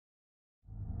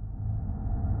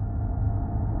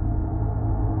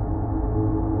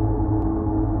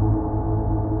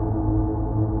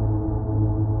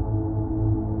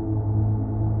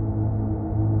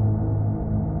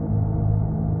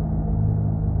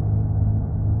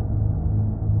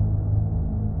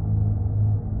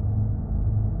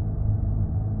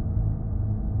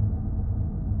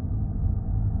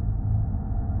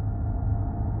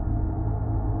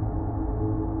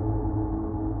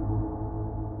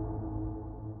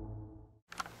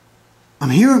I'm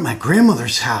here at my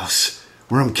grandmother's house,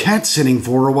 where I'm cat sitting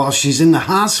for her while she's in the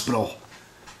hospital.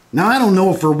 Now, I don't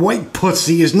know if her white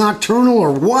pussy is nocturnal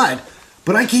or what,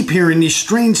 but I keep hearing these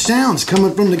strange sounds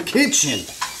coming from the kitchen.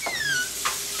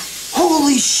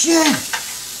 Holy shit!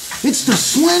 It's the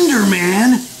Slender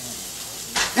Man!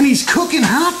 And he's cooking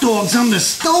hot dogs on the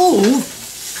stove!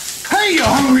 Hey, you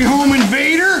hungry home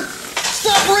invader!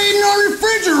 Stop raiding our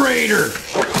refrigerator!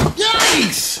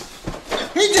 Yikes!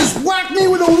 He just whacked me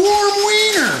with a warm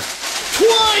wiener!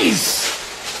 Twice!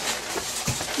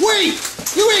 Wait!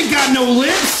 You ain't got no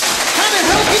lips! How the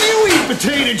hell can you eat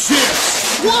potato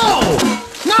chips? Whoa!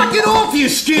 Knock it off, you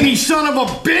skinny son of a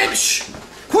bitch!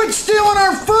 Quit stealing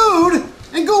our food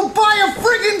and go buy a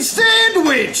friggin'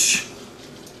 sandwich!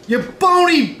 You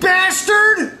bony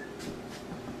bastard!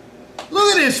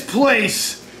 Look at this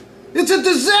place! It's a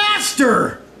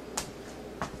disaster!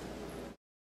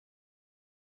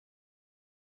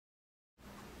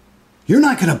 You're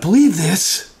not gonna believe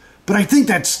this, but I think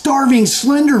that starving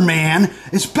Slender Man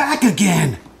is back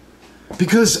again.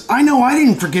 Because I know I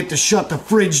didn't forget to shut the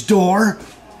fridge door,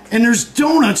 and there's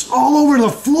donuts all over the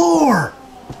floor.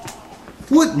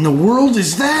 What in the world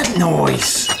is that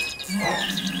noise?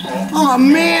 Oh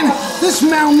man, this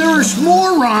malnourished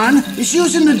moron is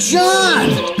using the John.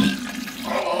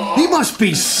 He must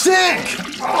be sick.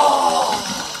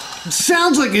 It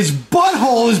sounds like his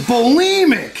butthole is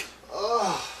bulimic.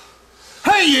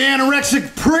 Hey, you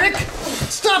anorexic prick!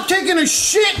 Stop taking a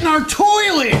shit in our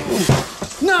toilet!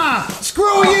 Nah,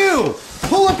 screw you!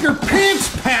 Pull up your pants,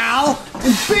 pal,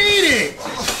 and beat it!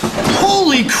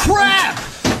 Holy crap!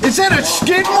 Is that a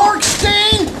skid mark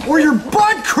stain or your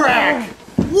butt crack?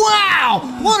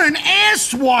 Wow! What an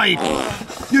ass wipe!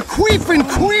 You queefing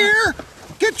queer?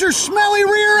 Get your smelly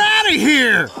rear out of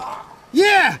here!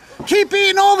 Yeah, keep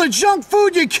eating all the junk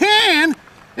food you can,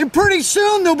 and pretty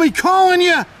soon they'll be calling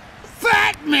you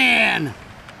Fat Man!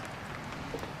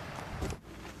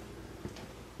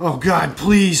 Oh God,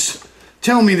 please.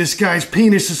 Tell me this guy's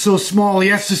penis is so small he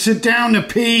has to sit down to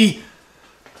pee.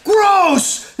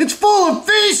 Gross! It's full of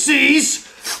feces!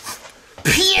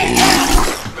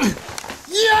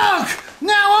 Yuck!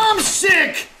 Now I'm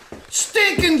sick!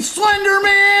 Stinking Slender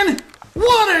Man!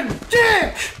 What a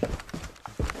dick!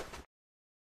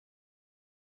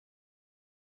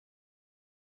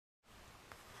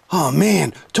 Oh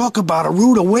man, talk about a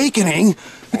rude awakening.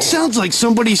 It sounds like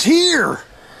somebody's here.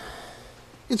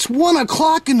 It's 1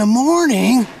 o'clock in the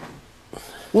morning.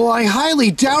 Well, I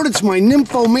highly doubt it's my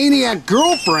nymphomaniac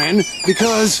girlfriend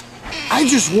because I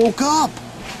just woke up.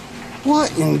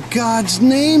 What in God's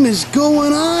name is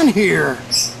going on here?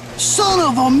 Son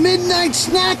of a midnight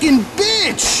snacking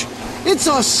bitch! It's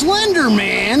a Slender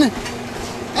Man,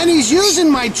 and he's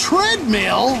using my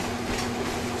treadmill.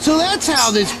 So that's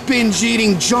how this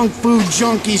binge-eating junk food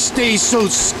junkie stays so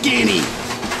skinny.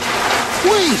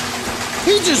 Wait,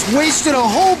 he just wasted a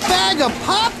whole bag of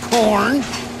popcorn?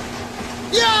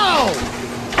 Yo!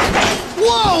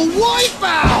 Whoa,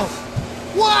 Wipeout!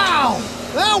 Wow,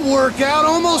 that workout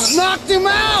almost knocked him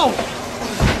out!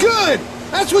 Good,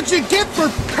 that's what you get for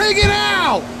pigging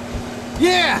out!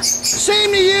 Yeah, same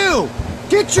to you!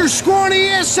 Get your scrawny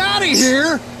ass out of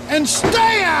here and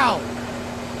stay out!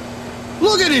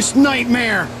 Look at this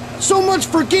nightmare! So much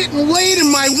for getting laid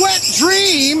in my wet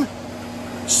dream!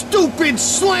 Stupid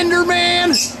Slender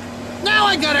Man! Now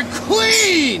I gotta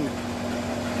clean!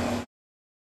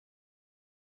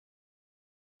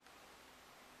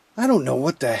 I don't know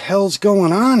what the hell's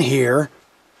going on here,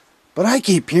 but I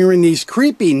keep hearing these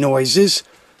creepy noises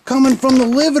coming from the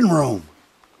living room.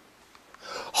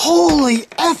 Holy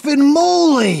effing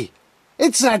moly!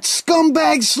 It's that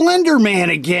scumbag Slender Man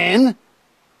again!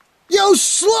 Yo,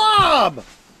 slob!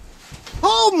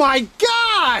 Oh my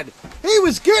God! He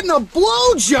was getting a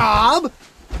blowjob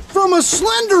from a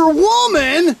slender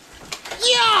woman?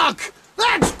 Yuck!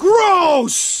 That's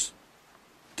gross!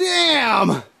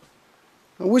 Damn! I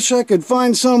wish I could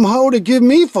find some hoe to give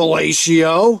me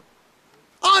fellatio.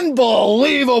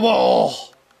 Unbelievable!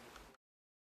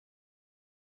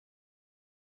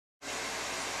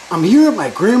 I'm here at my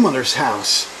grandmother's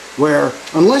house, where,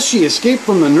 unless she escaped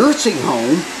from the nursing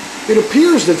home, it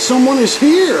appears that someone is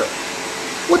here.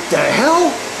 What the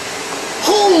hell?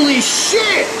 Holy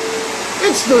shit!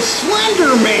 It's the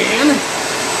Slender Man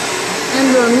and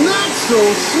the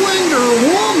not-so-slender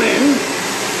woman.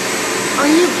 Are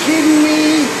you kidding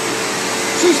me?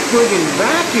 She's friggin'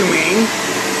 vacuuming.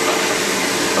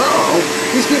 Uh-oh,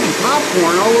 he's getting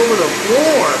popcorn all over the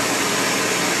floor.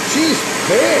 She's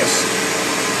pissed.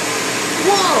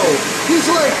 Whoa, he's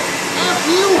like, F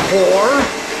you, whore.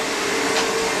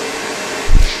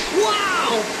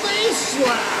 Wow, face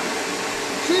slap.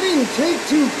 she didn't take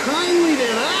too kindly to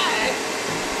that.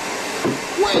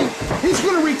 Wait, he's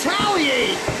gonna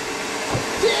retaliate.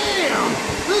 Damn,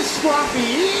 this sloppy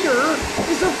eater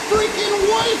is a freaking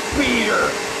wife beater.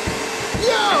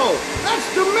 Yo, that's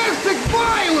domestic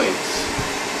violence.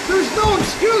 There's no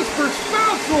excuse for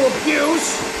spousal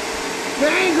abuse. The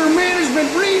anger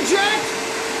management reject?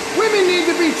 Women need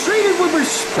to be treated with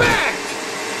respect.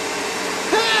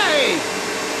 Hey,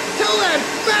 tell that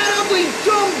fat, ugly,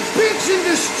 dumb bitch in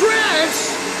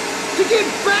distress to get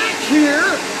back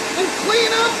here and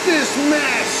clean up this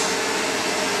mess.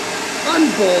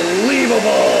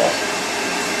 Unbelievable!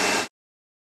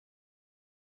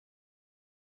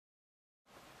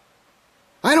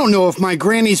 I don't know if my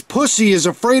granny's pussy is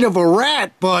afraid of a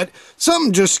rat, but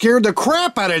something just scared the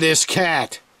crap out of this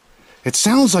cat. It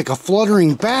sounds like a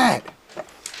fluttering bat.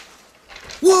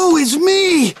 Whoa, it's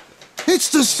me! It's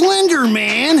the Slender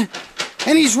Man!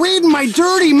 And he's reading my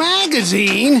dirty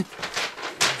magazine.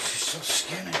 She's so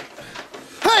skinny.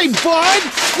 Hey, bud!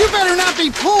 You better not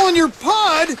be pulling your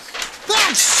pud!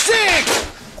 That's sick!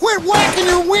 Quit whacking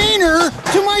your wiener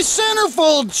to my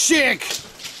centerfold chick!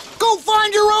 Go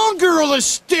find your own girl to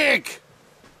stick!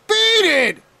 Beat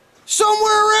it!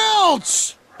 Somewhere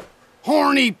else!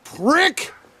 Horny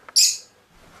prick!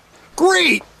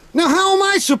 Great! Now how am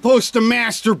I supposed to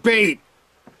masturbate?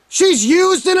 She's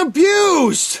used and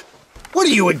abused! What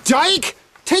are you, a dyke?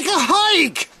 Take a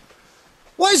hike!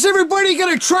 Why's everybody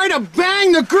gonna try to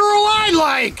bang the girl I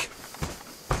like?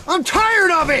 I'm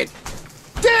tired of it!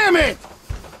 Damn it!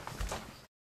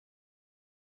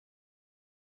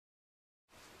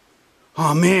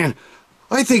 Oh man,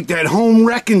 I think that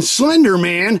home-wrecking Slender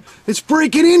Man is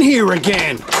breaking in here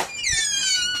again.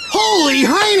 Holy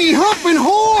hiney humping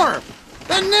whore!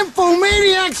 That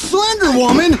nymphomaniac Slender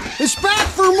Woman is back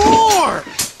for more!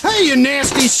 Hey, you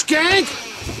nasty skank!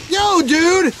 Yo,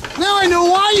 dude, now I know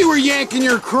why you were yanking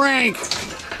your crank.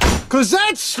 'Cause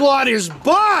that slut is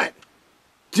butt!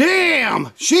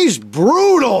 Damn, she's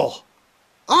brutal!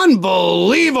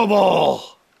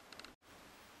 Unbelievable!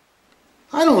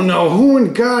 I don't know who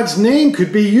in God's name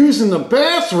could be using the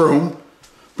bathroom,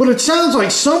 but it sounds like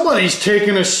somebody's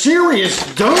taking a serious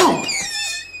dump.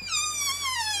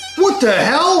 What the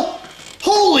hell?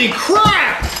 Holy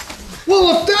crap!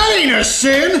 Well, if that ain't a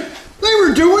sin, they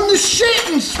were doing the shit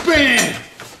and spin.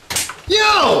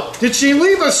 Yo, did she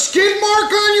leave a skid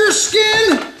mark on your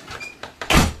skin?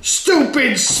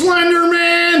 Stupid Slender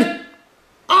Man!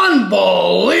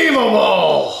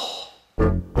 Unbelievable!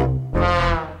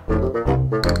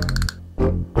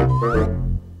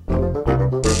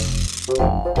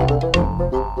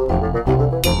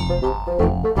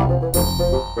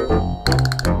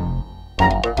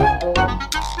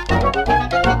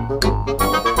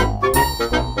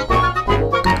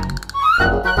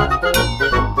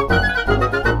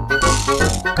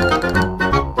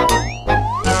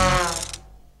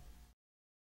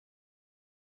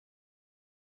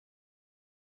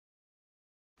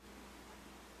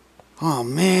 Oh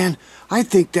man, I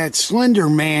think that Slender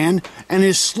Man and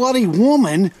his slutty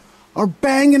woman are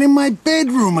banging in my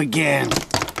bedroom again.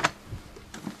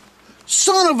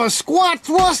 Son of a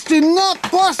squat-thrusting,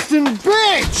 nut-busting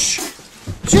bitch!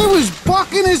 She was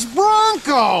bucking his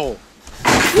Bronco!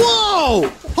 Whoa!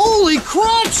 Holy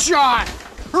crotch shot!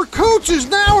 Her cooch is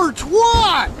now her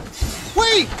twat!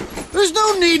 Wait, there's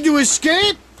no need to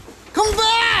escape! Come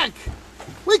back!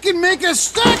 We can make a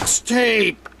sex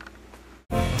tape!